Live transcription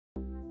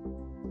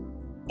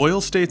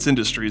Oil States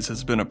Industries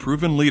has been a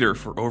proven leader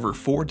for over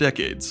 4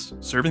 decades,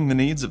 serving the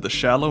needs of the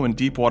shallow and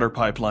deepwater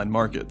pipeline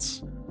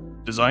markets.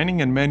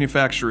 Designing and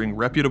manufacturing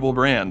reputable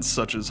brands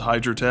such as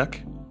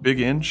Hydrotech, Big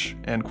Inch,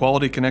 and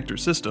Quality Connector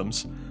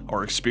Systems,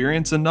 our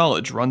experience and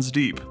knowledge runs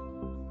deep.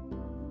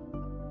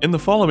 In the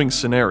following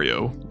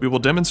scenario, we will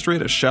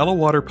demonstrate a shallow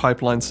water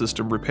pipeline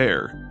system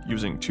repair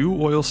using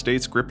 2 Oil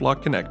States grip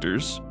lock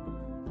connectors,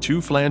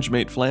 2 flange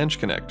mate flange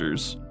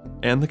connectors,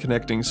 and the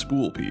connecting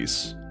spool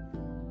piece.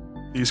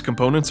 These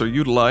components are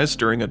utilized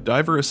during a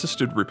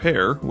diver-assisted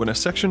repair when a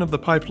section of the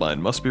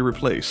pipeline must be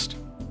replaced.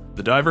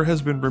 The diver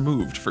has been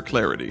removed for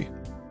clarity.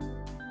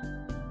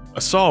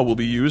 A saw will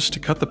be used to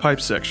cut the pipe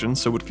section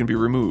so it can be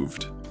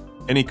removed.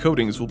 Any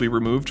coatings will be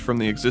removed from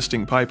the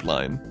existing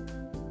pipeline.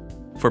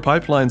 For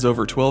pipelines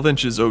over 12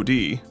 inches OD,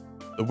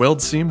 the weld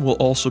seam will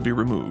also be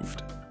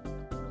removed.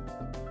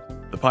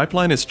 The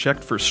pipeline is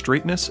checked for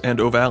straightness and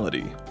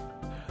ovality.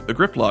 The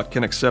grip lock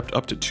can accept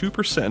up to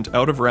 2%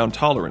 out-of-round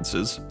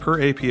tolerances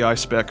per API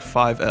spec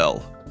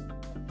 5L.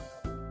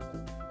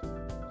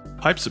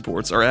 Pipe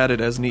supports are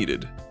added as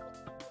needed.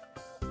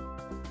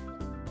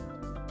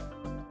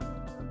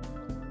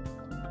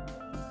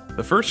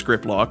 The first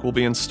grip lock will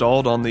be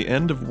installed on the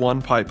end of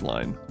one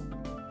pipeline.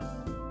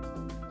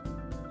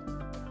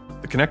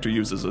 The connector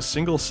uses a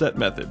single set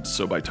method,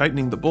 so by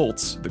tightening the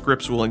bolts, the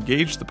grips will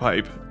engage the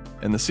pipe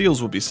and the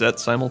seals will be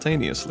set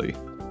simultaneously.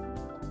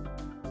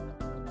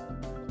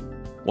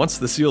 Once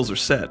the seals are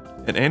set,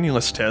 an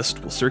annulus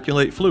test will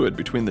circulate fluid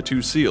between the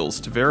 2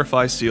 seals to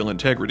verify seal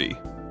integrity.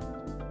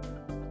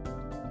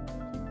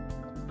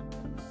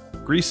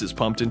 Grease is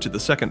pumped into the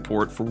second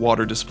port for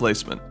water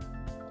displacement.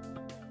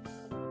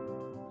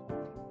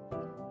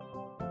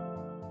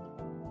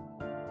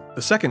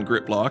 The second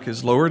grip lock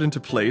is lowered into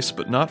place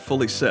but not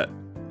fully set.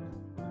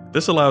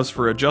 This allows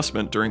for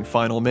adjustment during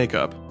final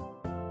makeup.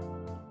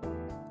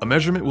 A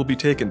measurement will be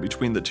taken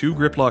between the 2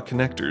 grip lock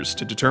connectors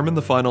to determine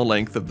the final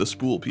length of the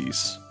spool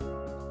piece.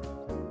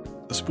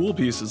 The spool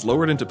piece is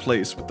lowered into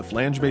place with the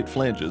flange mate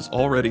flanges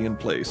already in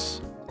place.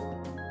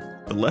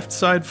 The left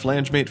side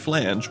flange mate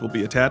flange will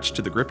be attached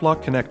to the grip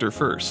lock connector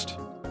first.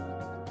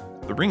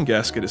 The ring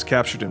gasket is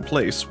captured in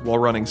place while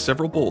running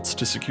several bolts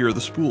to secure the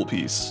spool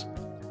piece.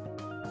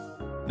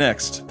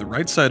 Next, the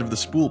right side of the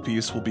spool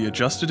piece will be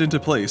adjusted into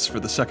place for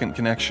the second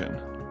connection.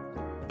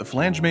 The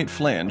flange mate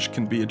flange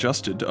can be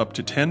adjusted to up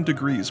to 10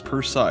 degrees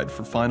per side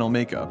for final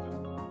makeup.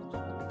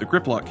 The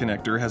grip lock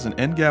connector has an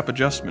end gap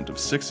adjustment of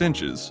 6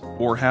 inches,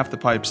 or half the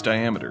pipe's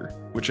diameter,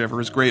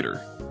 whichever is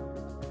greater.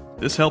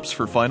 This helps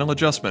for final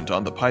adjustment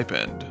on the pipe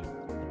end.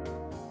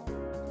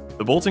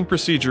 The bolting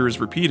procedure is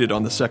repeated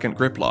on the second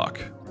grip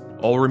lock.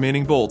 All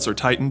remaining bolts are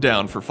tightened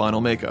down for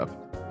final makeup.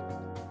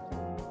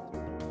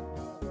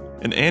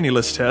 An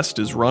annulus test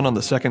is run on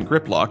the second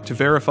grip lock to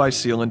verify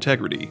seal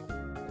integrity.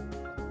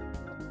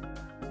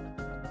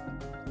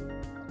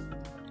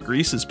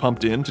 Grease is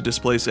pumped in to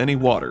displace any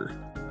water.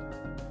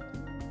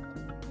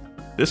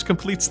 This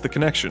completes the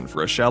connection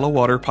for a shallow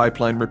water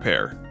pipeline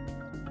repair.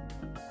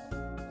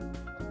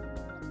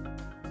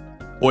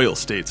 Oil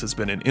States has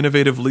been an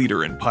innovative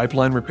leader in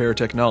pipeline repair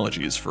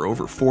technologies for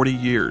over 40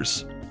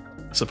 years,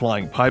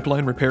 supplying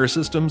pipeline repair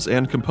systems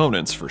and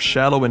components for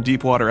shallow and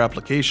deep water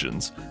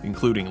applications,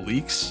 including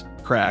leaks,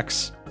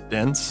 cracks,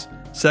 dents,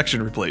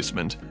 section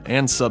replacement,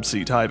 and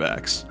subsea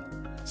tiebacks.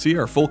 See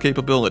our full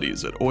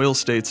capabilities at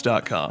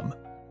oilstates.com.